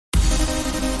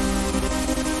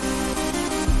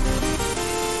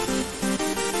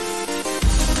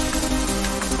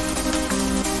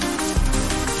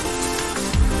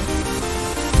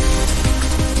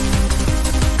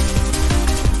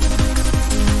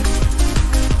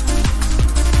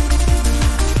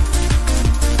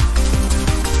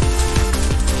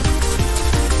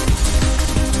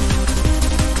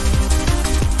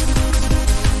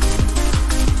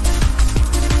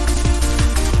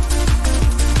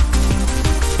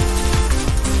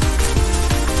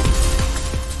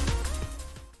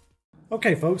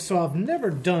Okay folks, so I've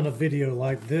never done a video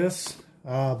like this,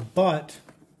 but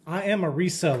I am a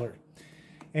reseller,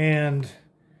 and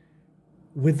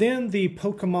within the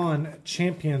Pokemon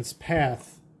Champions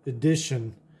Path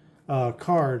edition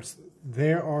cards,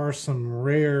 there are some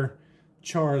rare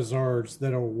Charizards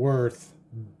that are worth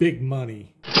big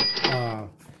money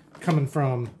coming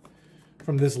from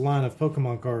this line of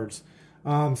Pokemon cards.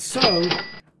 So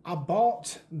I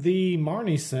bought the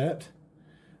Marnie set,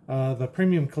 the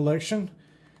premium collection,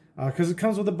 because it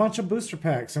comes with a bunch of booster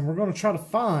packs, and we're going to try to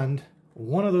find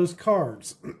one of those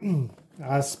cards.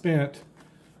 I spent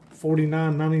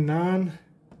 $49.99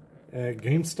 at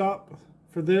GameStop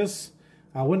for this.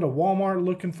 I went to Walmart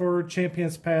looking for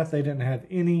Champions Path. They didn't have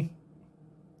any.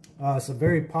 It's a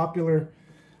very popular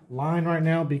line right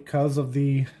now because of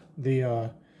the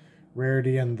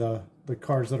rarity and the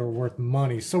cards that are worth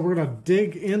money. So we're going to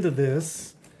dig into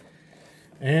this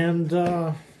and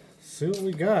see what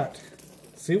we got.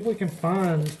 See if we can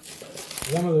find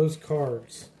one of those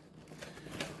cards.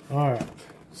 Alright,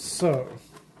 so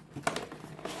let's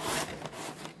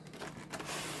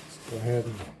go ahead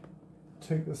and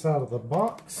take this out of the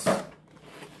box.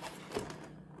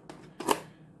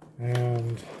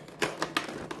 And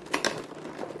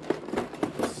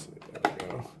let's see, there we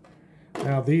go.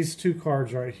 Now these two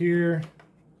cards right here,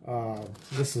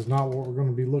 this is not what we're going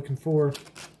to be looking for.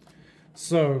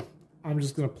 So I'm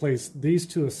just going to place these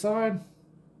two aside.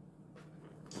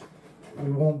 We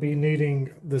won't be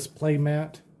needing this play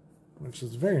mat, which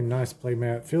is a very nice play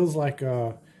mat. Feels like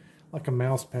a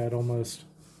mouse pad almost.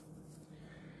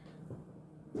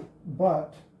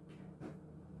 But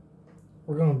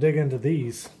we're going to dig into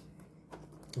these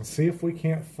and see if we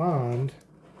can't find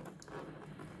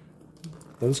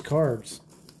those cards.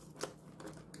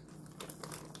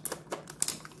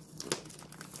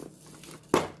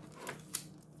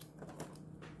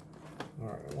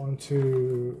 Alright, 1,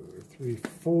 2, 3,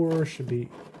 4 should be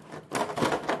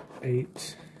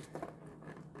 8.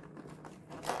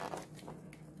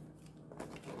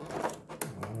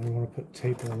 I want to put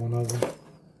tape on one of them.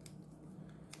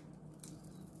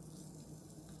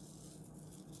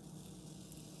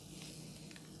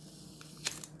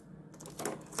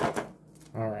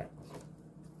 Alright,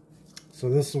 so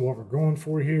this is what we're going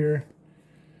for here.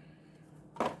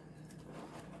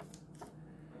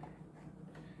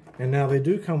 And now they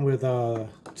do come with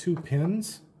 2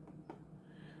 pins,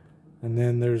 and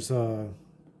then there's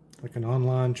like an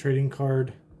online trading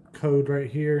card code right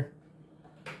here.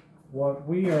 What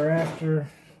we are after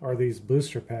are these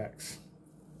booster packs.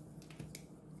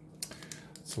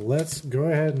 So let's go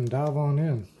ahead and dive on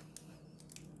in.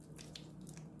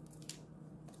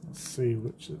 Let's see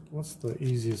what's the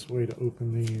easiest way to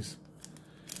open these.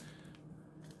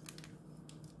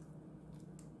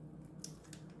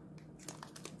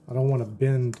 I don't want to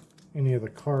bend any of the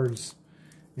cards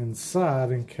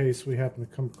inside in case we happen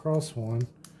to come across one.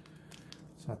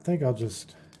 So I think I'll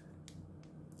just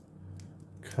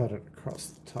cut it across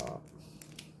the top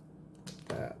like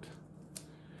that.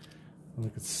 And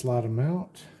we could slide them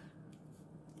out.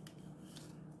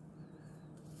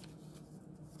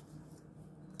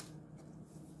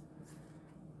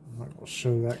 I'm not going to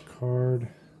show that card.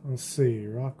 Let's see,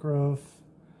 Rockruff,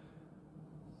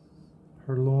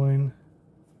 Purloin,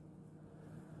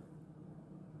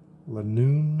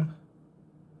 Lanoon,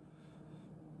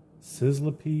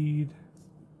 Sizzlipede,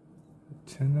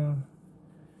 Atenna,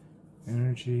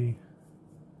 Energy,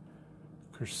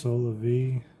 Cursola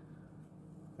V.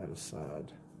 That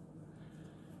aside.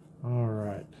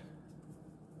 Alright.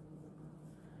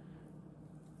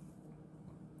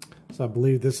 So I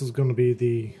believe this is going to be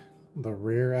the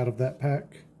rare out of that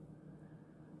pack.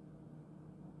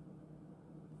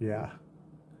 Yeah.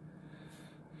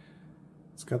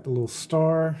 It's got the little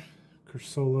star,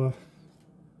 Cursola.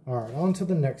 Alright, on to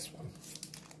the next one.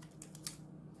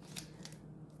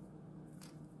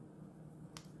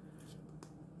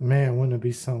 Man, wouldn't it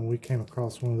be something we came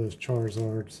across one of those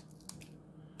Charizards.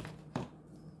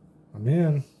 I'm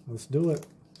in. Let's do it.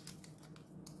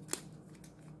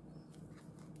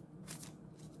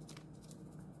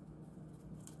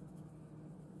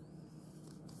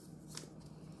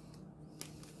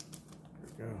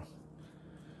 There we go.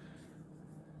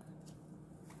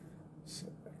 Set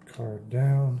that card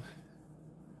down.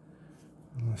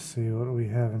 Let's see, what do we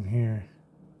have in here?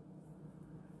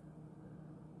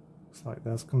 Looks like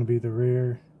that's going to be the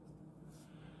rare.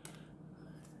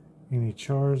 Any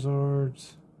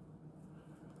Charizards?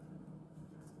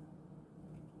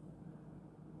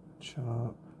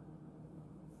 Chop.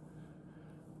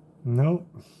 Nope,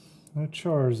 no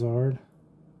Charizard.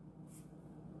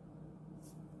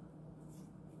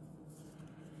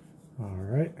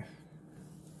 Alright.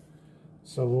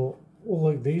 So we'll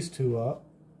look these two up,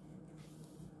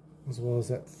 as well as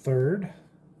that third.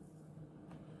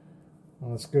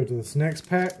 Well, let's go to this next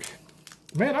pack.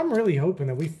 Man, I'm really hoping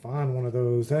that we find one of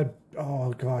those. That,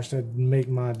 oh gosh, that'd make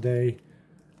my day.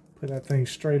 Put that thing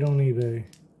straight on eBay.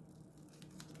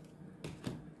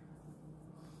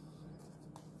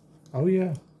 Oh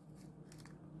yeah.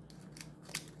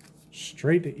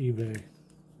 Straight to eBay.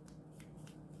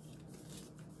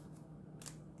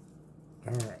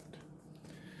 All right.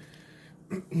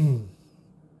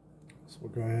 So we'll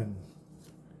go ahead and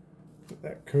put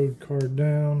that code card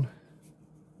down.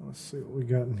 Let's see what we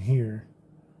got in here.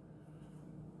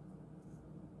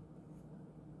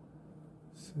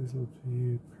 Sizzle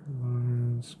P,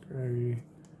 Perline, Scraggy.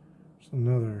 There's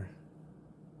another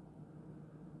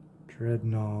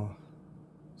Dreadnought.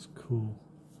 It's cool.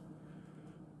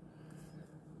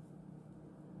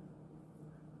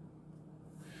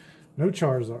 No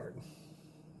Charizard.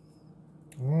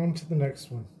 On to the next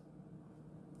one.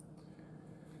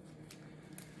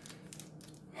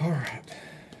 All right.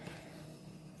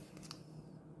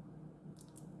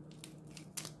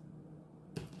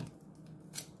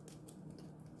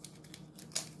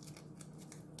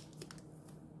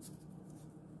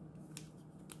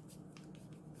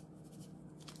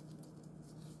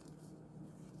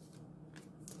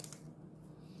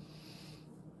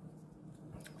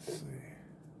 Let's see.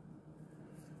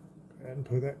 Go ahead and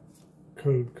put that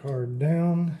code card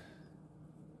down.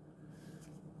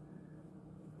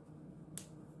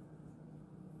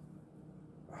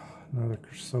 Another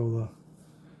Cursola.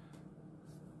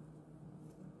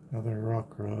 Another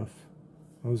Rockruff.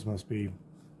 Those must be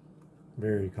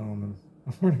very common.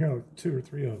 I've already got like 2 or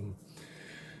 3 of them.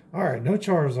 Alright, no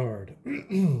Charizard.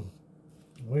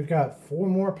 We've got 4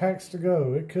 more packs to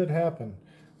go. It could happen.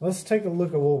 Let's take a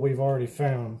look at what we've already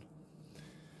found.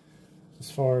 As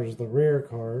far as the rare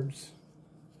cards,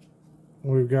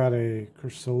 we've got a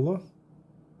Cursola.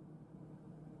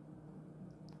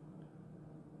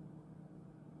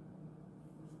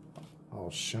 All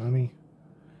shiny.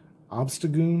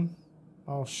 Obstagoon.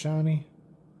 All shiny.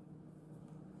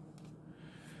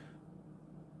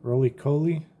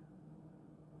 Roly-Coly.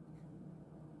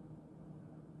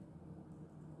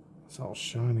 It's all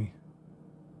shiny.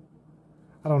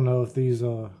 I don't know if these,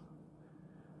 let's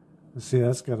see,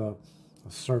 that's got a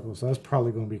circle, so that's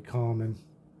probably going to be common.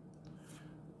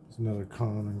 There's another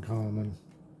common.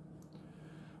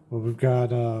 Well, we've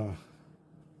got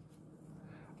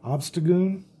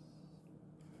Obstagoon,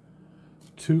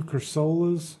 2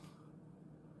 Cursolas,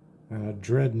 and a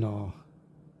Dreadnought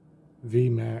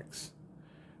VMAX.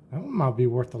 That one might be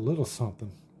worth a little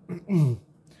something.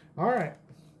 All right,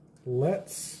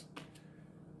 let's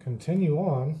continue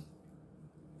on.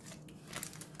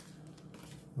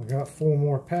 I got 4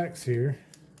 more packs here.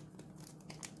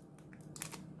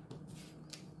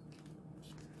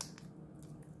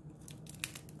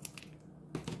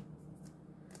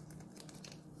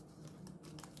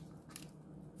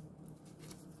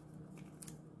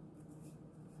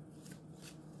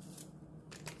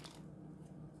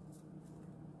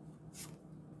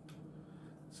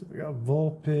 So we got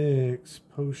Vulpix,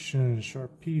 Potion,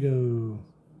 Sharpedo,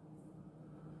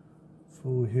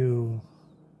 Full Hill,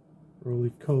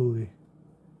 Roly-Coly,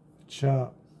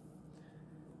 Chop,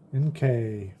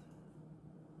 NK,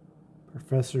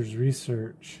 Professor's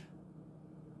Research.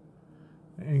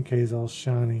 The NK is all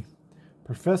shiny.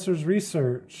 Professor's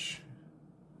Research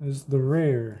is the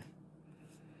rare.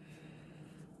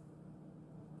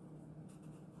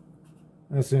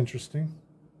 That's interesting.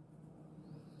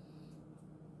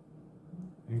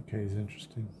 NK is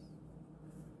interesting.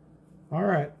 All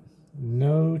right,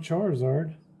 no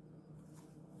Charizard.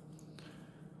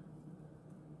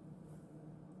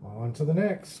 On to the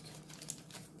next.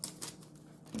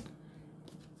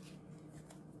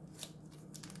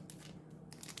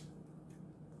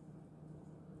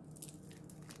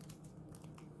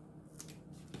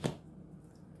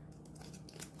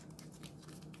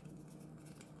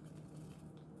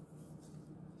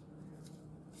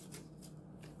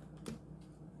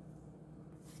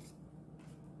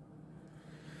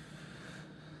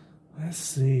 Let's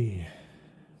see.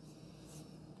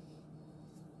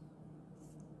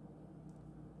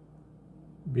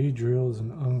 Beedrill is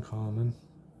an uncommon.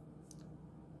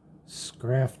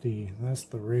 Scrafty, that's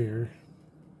the rare.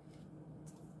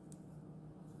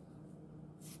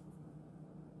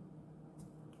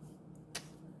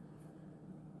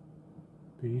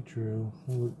 Beedrill,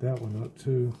 we'll look that one up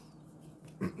too.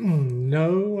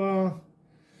 No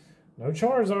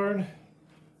Charizard.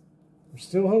 There's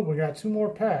still hope. We got 2 more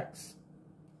packs.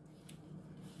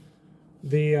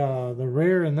 The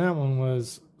rare in that one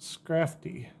was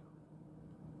Scrafty.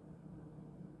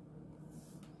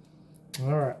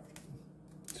 All right.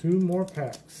 2 more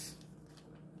packs.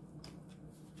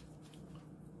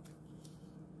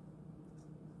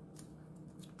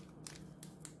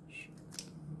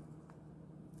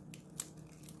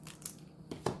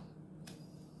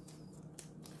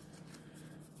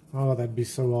 Oh, that'd be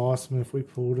so awesome if we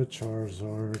pulled a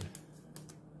Charizard.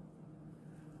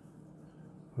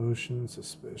 Ocean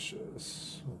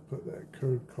Suspicious. We'll put that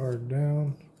code card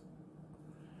down.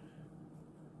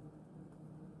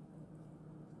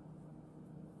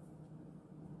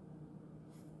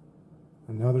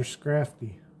 Another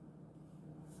Scrafty.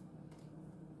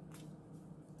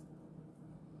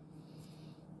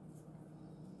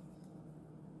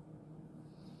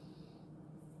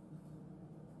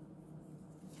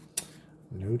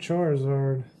 No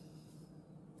Charizard.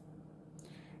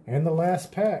 And the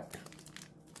last pack.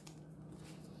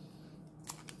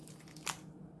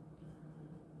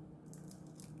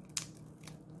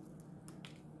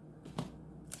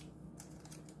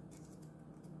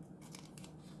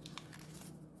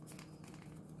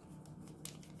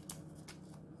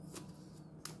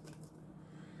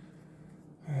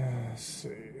 Let's see,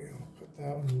 we'll put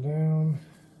that one down.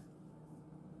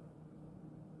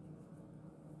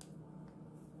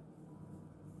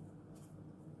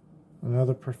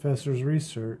 Another Professor's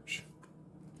Research.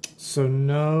 So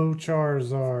no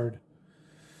Charizard.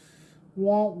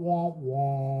 Wah, wah,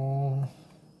 wah.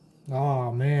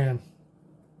 Oh, man.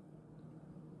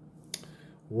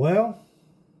 Well,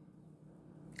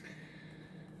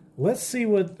 let's see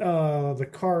what the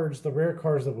rare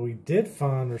cards that we did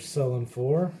find are selling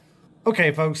for.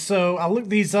 Okay, folks, so I looked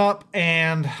these up,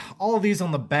 and all of these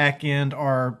on the back end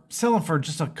are selling for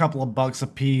just a couple of bucks a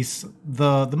piece.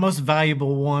 The most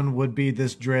valuable one would be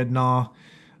this Dreadnought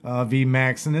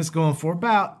VMAX, and it's going for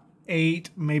about $8,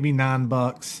 maybe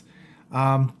 $9.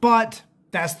 But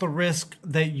that's the risk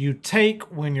that you take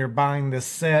when you're buying this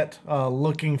set,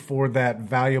 looking for that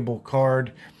valuable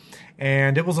card.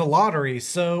 And it was a lottery,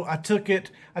 so I took it.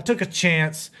 I took a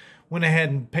chance, went ahead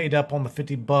and paid up on the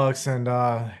 $50,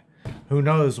 and who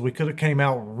knows, we could have came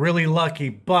out really lucky,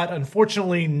 but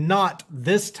unfortunately not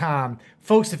this time.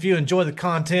 Folks, if you enjoy the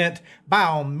content, by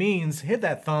all means, hit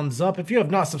that thumbs up. If you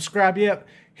have not subscribed yet,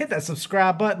 hit that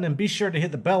subscribe button and be sure to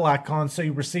hit the bell icon so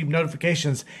you receive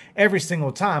notifications every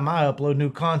single time I upload new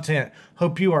content.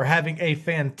 Hope you are having a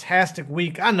fantastic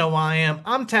week. I know I am.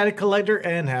 I'm Tatted Collector,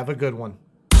 and have a good one.